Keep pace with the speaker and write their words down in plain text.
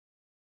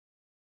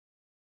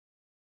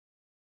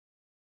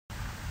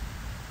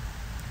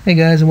Hey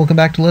guys, and welcome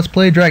back to Let's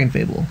Play Dragon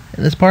Fable.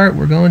 In this part,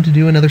 we're going to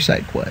do another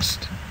side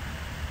quest.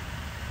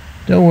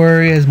 Don't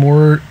worry, it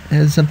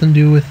has something to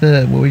do with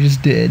what we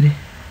just did,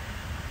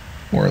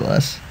 more or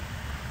less.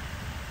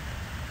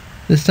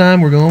 This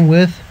time, we're going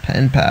with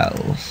pen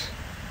pals.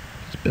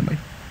 Just bit my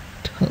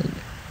tongue.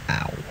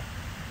 Ow.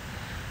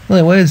 Well,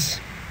 anyways,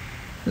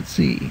 let's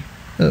see.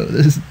 Oh,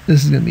 this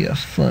is gonna be a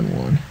fun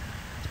one,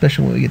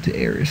 especially when we get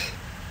to Ares.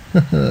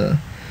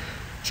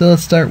 So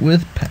let's start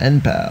with pen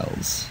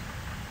pals.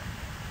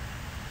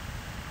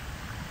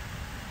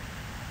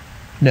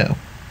 No.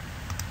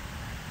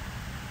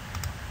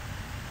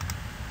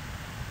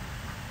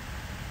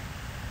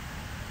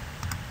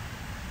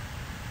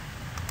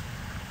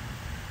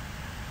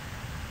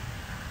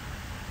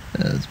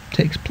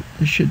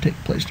 This should take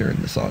place during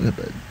the saga,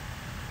 but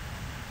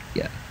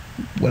yeah,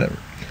 whatever.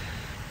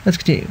 Let's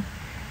continue.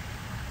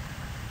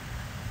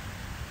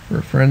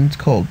 Our friend's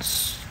called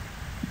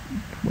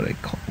what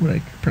I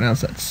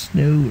pronounce that,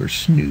 Snow or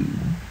Snoo?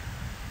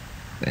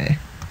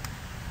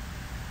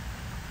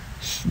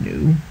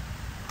 Snoo.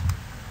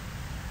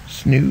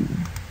 Snoo.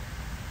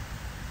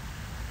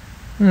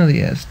 Oh, he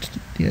has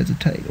a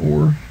tight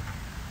oar.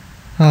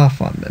 Ah,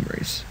 fond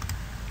memories.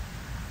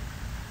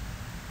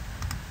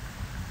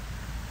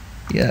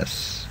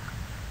 Yes.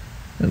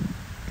 Oh,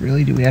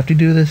 really? Do we have to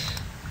do this?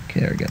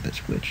 Okay, I got this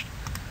switched.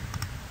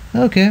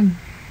 Okay.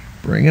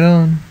 Bring it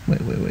on.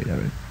 Wait. I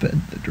haven't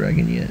fed the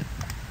dragon yet.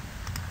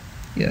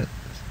 Yeah.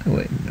 Oh,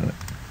 wait. No.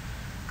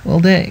 Well,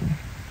 dang.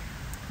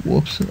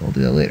 Whoops. I'll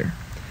do that later.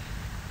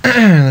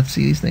 Let's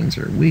see, these things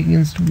are weak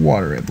against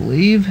water, I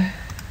believe.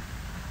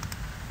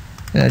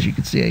 As you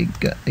can see,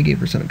 I gave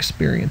her some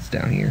experience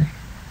down here.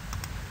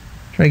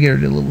 Try to get her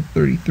to level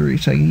 33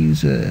 so I can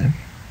use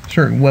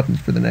certain weapons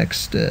for the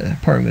next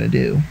part I'm going to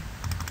do.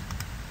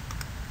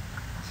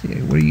 Let's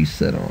see, what are you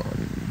set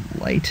on?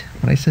 Light?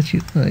 When I set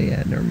you... Oh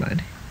yeah, never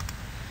mind.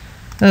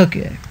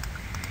 Okay.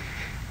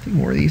 Take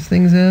more of these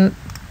things out.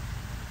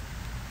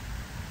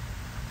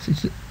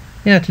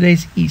 Yeah,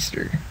 today's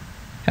Easter.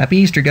 Happy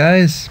Easter,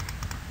 guys!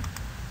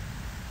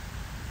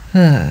 You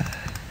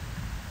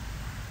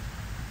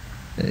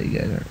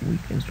guys aren't weak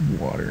against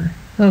water.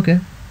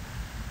 Okay.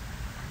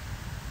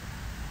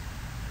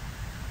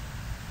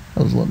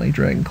 I'll just let my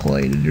dragon claw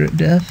you to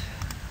death.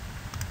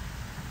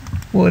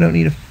 Well, I don't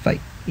need to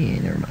fight. Yeah,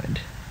 never mind.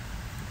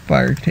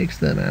 Fire takes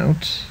them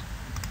out.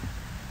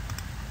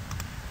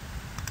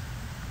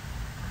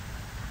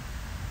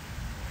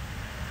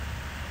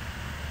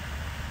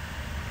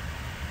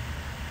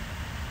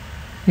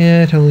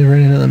 Yeah, I totally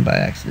ran into them by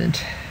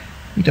accident.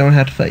 You don't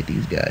have to fight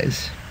these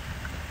guys.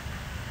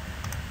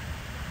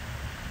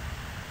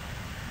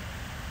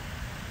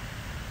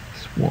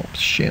 Swamp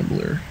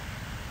Shambler.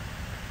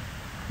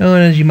 Oh,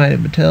 and as you might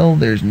have been tell,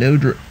 there's no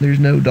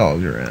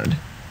dogs around.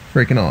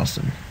 Freaking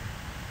awesome.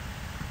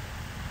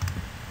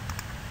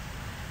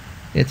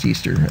 It's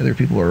Easter. Other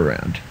people are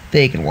around.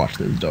 They can watch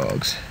those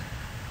dogs.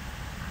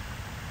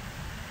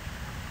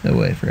 No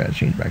way, I forgot to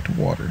change back to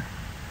water.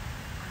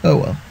 Oh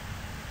well.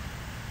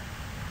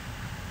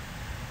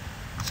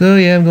 So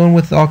yeah, I'm going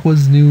with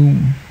Aqua's new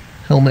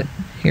helmet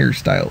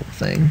hairstyle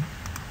thing.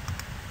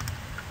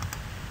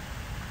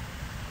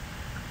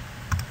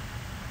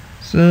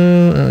 So,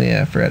 oh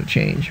yeah, I forgot to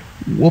change.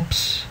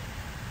 Whoops.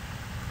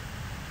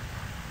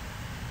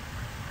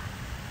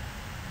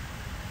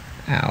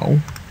 Ow.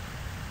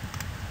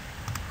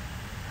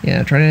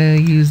 Yeah, try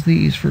to use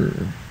these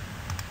for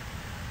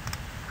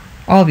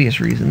obvious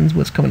reasons.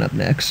 What's coming up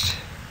next?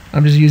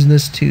 I'm just using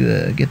this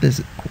to get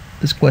this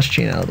quest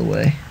chain out of the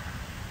way.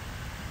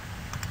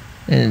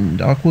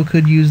 And Aqua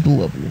could use the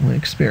level and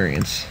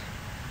experience.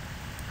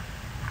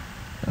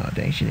 Oh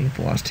dang, she didn't get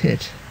the lost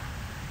hit.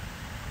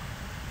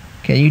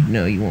 Okay, you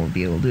know you won't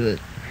be able to do it.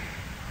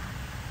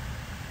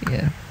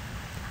 Yeah.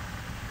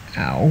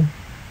 Ow.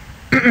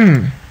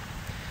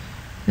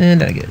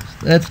 And I guess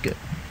that's good.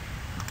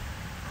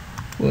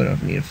 Well, I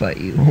don't need to fight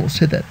you. Almost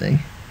hit that thing.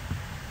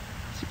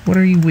 What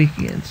are you weak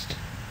against?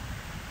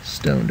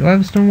 Stone. Do I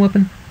have a stone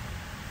weapon?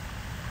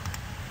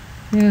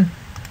 Yeah.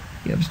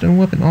 You have a stone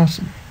weapon.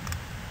 Awesome.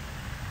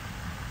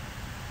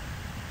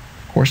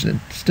 Of course, it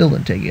still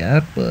didn't take you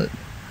out, but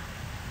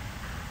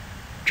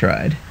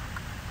tried.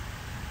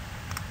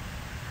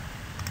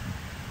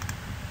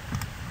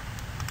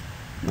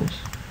 Whoops.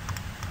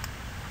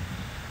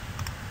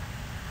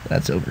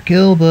 That's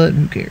overkill, but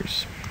who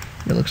cares?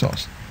 It looks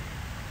awesome.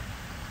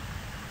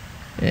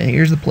 And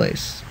here's the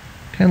place.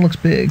 Kind of looks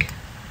big.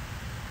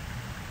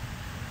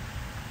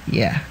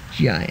 Yeah,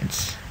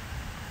 giants.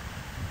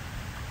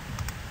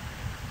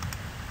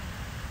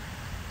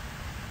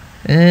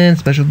 And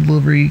special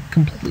delivery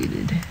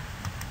completed.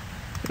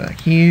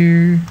 Back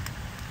here.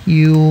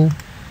 Heal.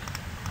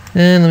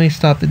 And let me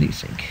stop the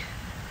desync.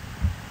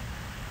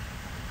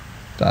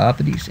 Stop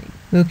the desync.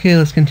 Okay,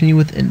 let's continue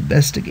with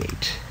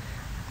investigate.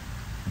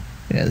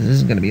 Yeah, this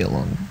isn't going to be a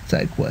long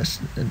side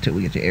quest until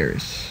we get to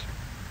Ares.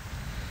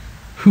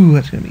 Whew,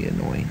 that's going to be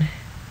annoying.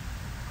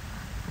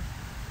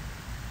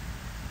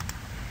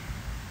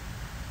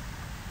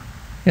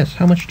 Yes,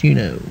 how much do you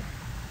know?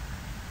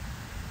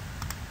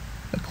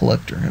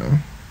 collector, huh?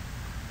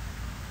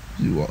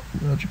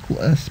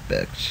 Zoological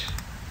aspect.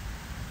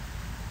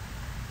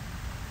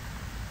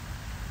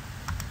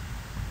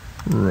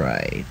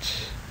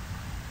 Right.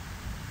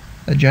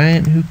 A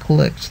giant who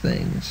collects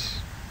things.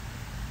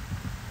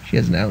 She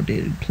has an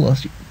outdated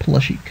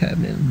plushie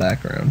cabinet in the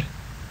background.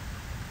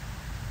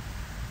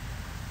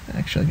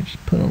 Actually, I can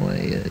just put on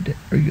my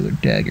regular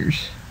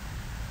daggers.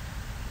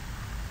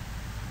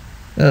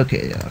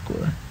 Okay,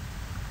 Aqua.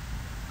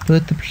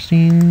 Put the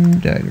pristine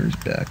daggers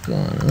back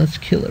on and let's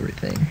kill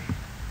everything.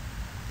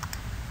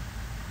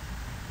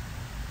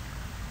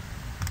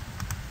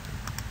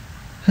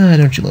 Ah,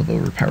 don't you love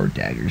overpowered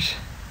daggers?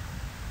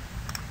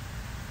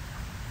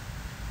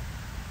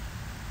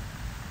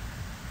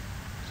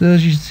 So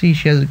as you can see,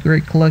 she has a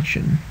great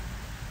collection.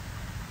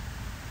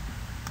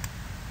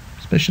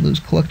 Especially those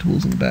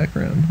collectibles in the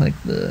background, like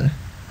the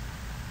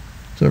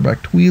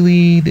Silverback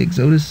Tweely, the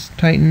Exodus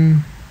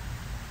Titan,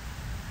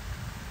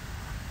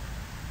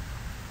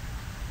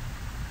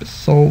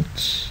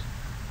 Basalt,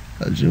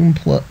 a Zoom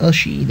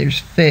Plushie, there's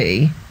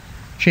Faye,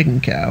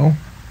 Chicken Cow,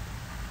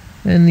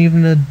 and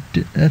even a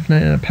Death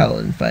Knight and a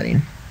Paladin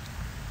fighting.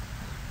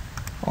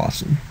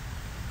 Awesome.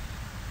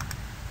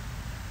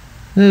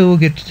 We'll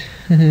get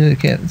I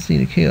haven't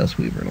seen a Chaos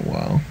Weaver in a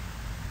while.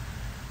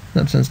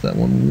 Not since that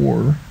one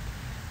war.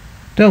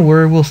 Don't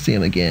worry, we'll see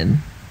him again.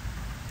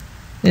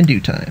 In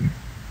due time.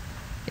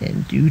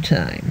 In due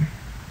time.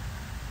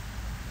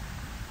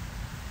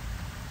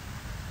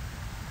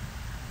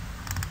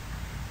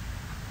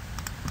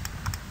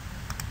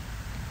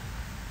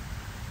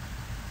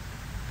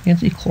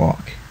 Fancy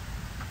clock.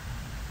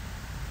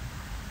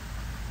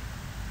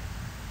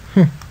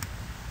 Huh.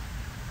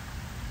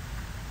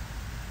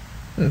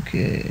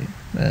 Okay.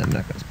 I'm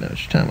not going to spend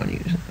much time on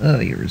you.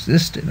 Oh, you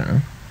resisted, huh?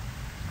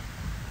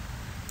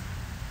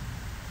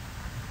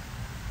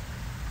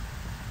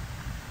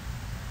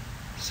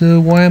 So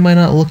why am I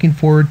not looking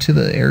forward to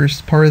the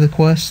heirs part of the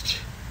quest?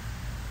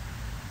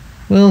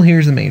 Well,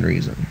 here's the main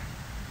reason.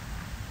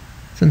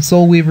 Since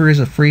Soul Weaver is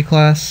a free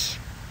class,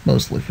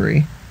 mostly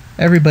free,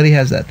 everybody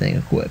has that thing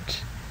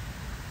equipped.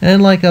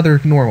 And like other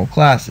normal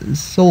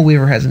classes, Soul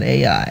Weaver has an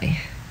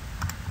AI.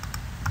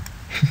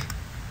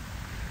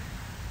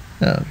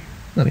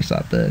 Let me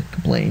stop the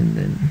complaint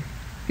and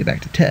get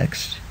back to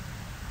text.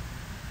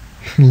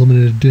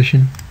 Limited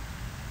edition.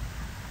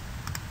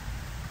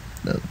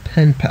 The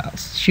pen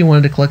pals. She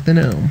wanted to collect the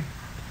gnome.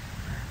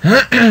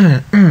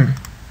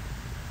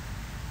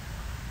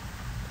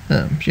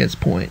 She has a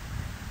point.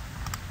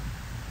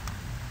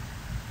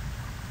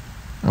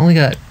 I only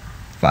got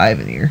 5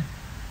 in here.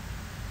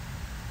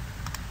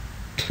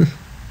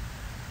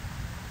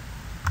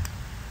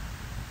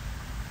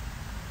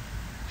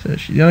 So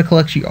she's gonna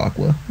collect you,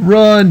 Aqua.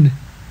 Run!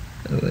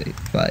 Oh wait,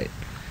 fight.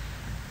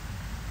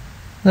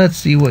 Let's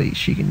see what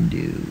she can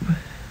do.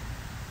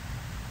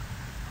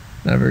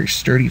 Not very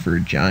sturdy for a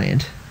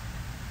giant.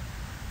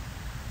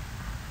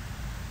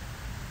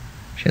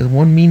 She has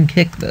one mean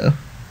kick, though.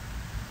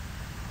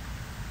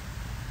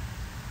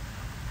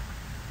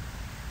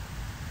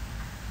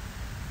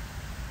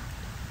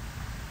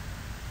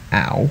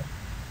 Ow.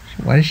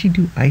 Why does she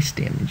do ice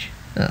damage?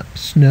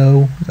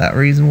 Snow. Is that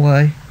reason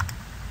why?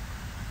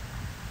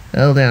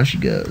 Well, down she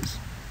goes.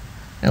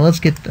 Now let's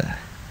get the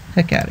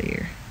heck out of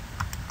here.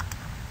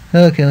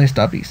 Okay, let me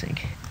stop desync.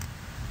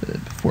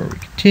 But before we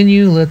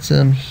continue, let's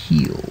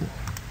heal.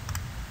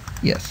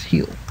 Yes,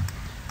 heal.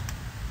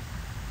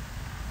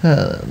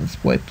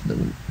 Let's wipe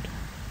the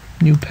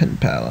new pen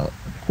pal out.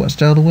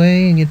 Quest out of the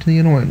way and get to the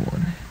annoying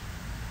one.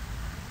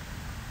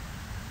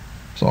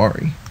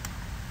 Sorry.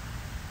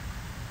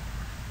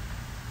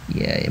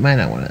 Yeah, you might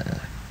not want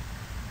to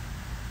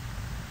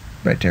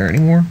write to her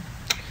anymore.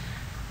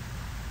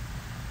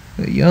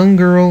 A young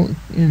girl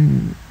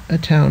in a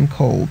town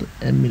called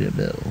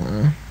Amityville,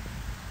 huh?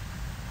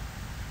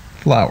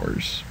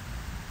 Flowers.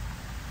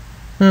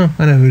 Oh,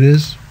 I know who it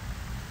is.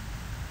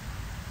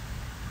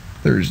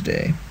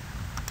 Thursday.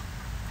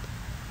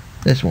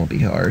 This won't be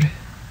hard.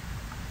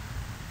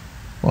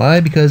 Why?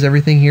 Because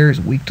everything here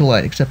is weak to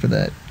light except for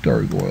that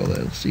gargoyle that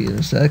we'll see in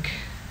a sec.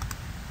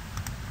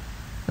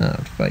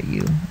 I'll fight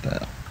you. What the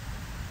hell?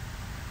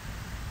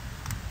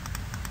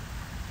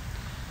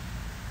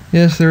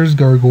 Yes, there's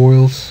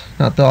gargoyles.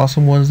 Not the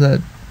awesome ones that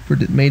were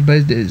made by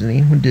Disney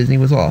when Disney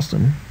was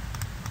awesome.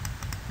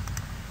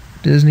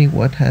 Disney,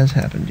 what has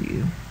happened to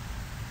you?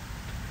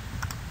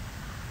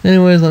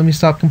 Anyways, let me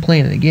stop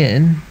complaining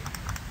again.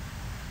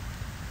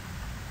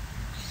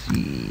 Let's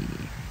see.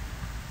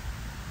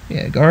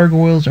 Yeah,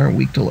 gargoyles aren't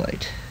weak to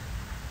light.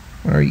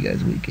 What are you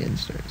guys weak in?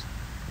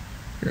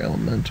 You're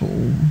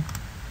elemental.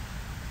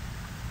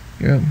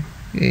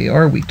 You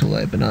are weak to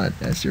light, but not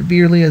as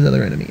severely as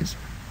other enemies.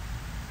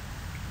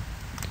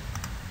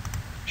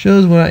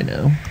 Shows what I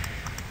know.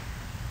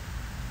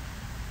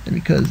 And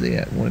because they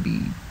want to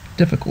be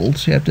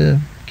difficult, you have to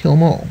kill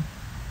them all.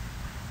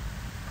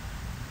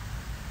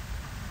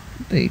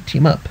 They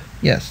team up.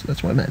 Yes,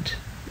 that's what I meant,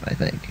 I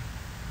think.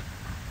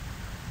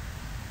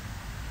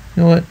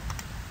 You know what?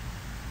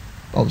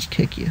 I'll just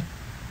kick you.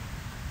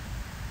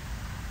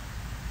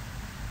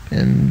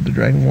 and the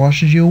dragon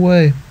washes you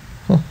away.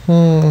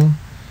 Ha.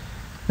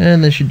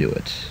 And this should do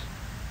it.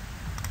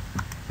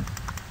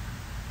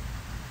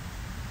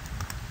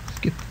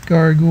 Skip the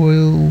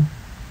gargoyle.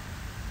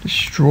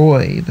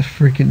 Destroy the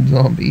freaking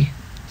zombie.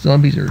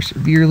 Zombies are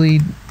severely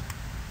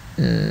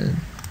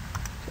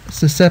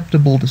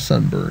susceptible to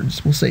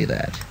sunburns. We'll say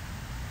that.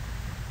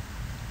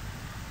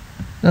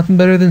 Nothing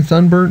better than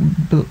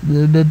sunburnt.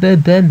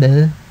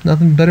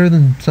 Nothing better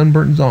than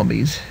sunburnt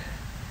zombies.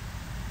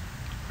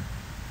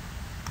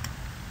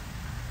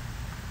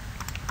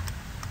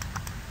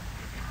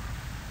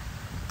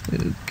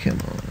 Ooh, come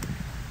on.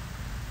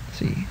 Let's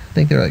see, I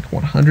think they're like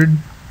 100.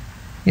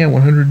 Yeah,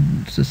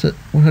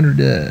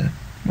 100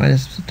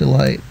 minus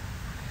delight.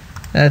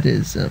 That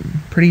is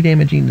pretty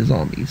damaging to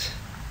zombies.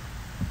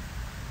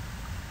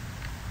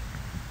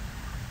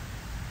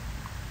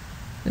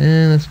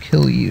 And let's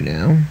kill you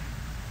now.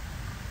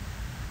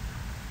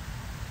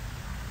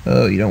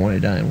 Oh, you don't want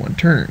to die in one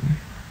turn.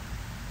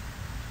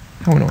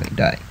 How annoying.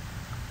 Die.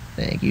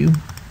 Thank you.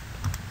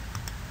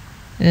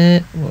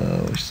 And,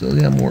 whoa, we still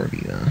got more of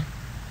you, huh?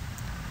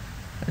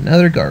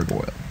 Another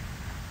gargoyle.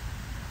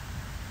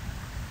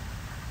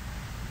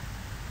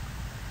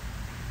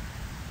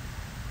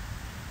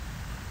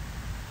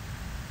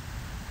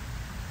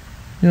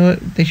 You know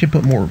what? They should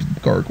put more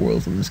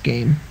gargoyles in this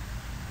game.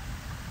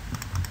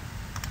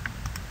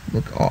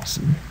 Look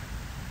awesome.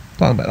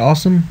 Talking about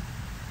awesome.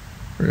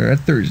 We're at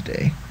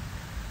Thursday.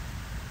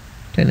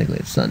 Technically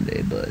it's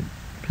Sunday, but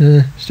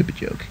stupid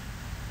joke.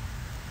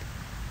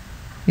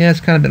 Yeah, it's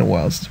kind of been a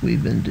while since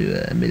we've been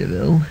to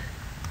Midville.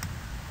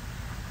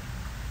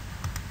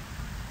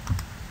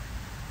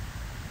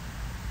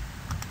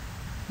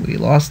 We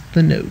lost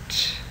the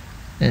note,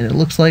 and it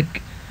looks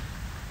like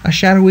a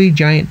shadowy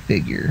giant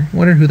figure.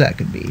 Wonder who that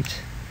could be.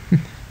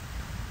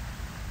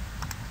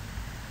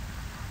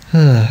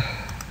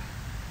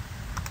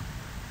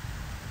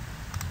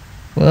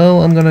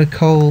 Well, I'm gonna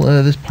call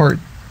this part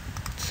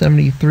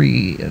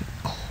 73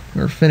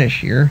 or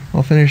finish here.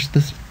 I'll finish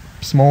this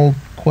small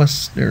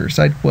quest or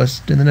side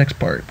quest in the next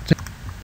part.